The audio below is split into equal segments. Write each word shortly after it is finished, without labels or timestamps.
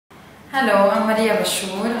Hello, I'm Maria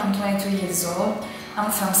Bashour. I'm 22 years old.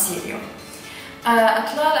 I'm from Syria.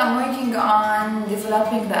 At LAL, I'm working on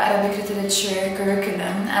developing the Arabic literature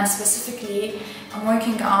curriculum, and specifically, I'm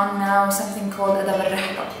working on now something called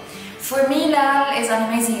L.A.L. For me, LAL is an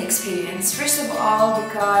amazing experience. First of all,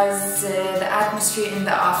 because the atmosphere in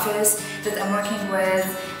the office, that I'm working with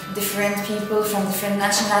different people from different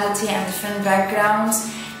nationality and different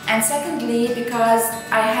backgrounds. And secondly, because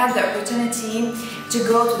I had the opportunity to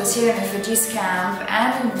go to the Syrian refugees camp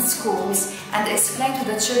and in the schools and explain to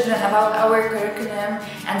the children about our curriculum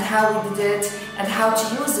and how we did it and how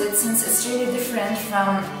to use it, since it's really different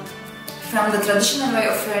from the traditional way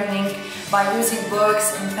of learning by using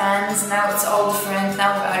books and pens. Now it's all different.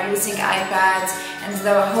 Now we are using iPads, and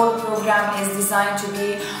the whole program is designed to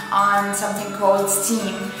be on something called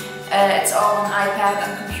STEAM. It's all on iPad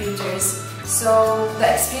and computers. So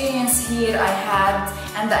the experience here I had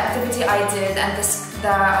and the activity I did and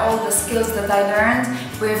all the skills that I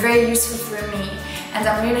learned were very useful for me, and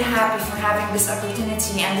I'm really happy for having this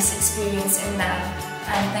opportunity and this experience in LAL.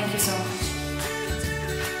 And thank you so much.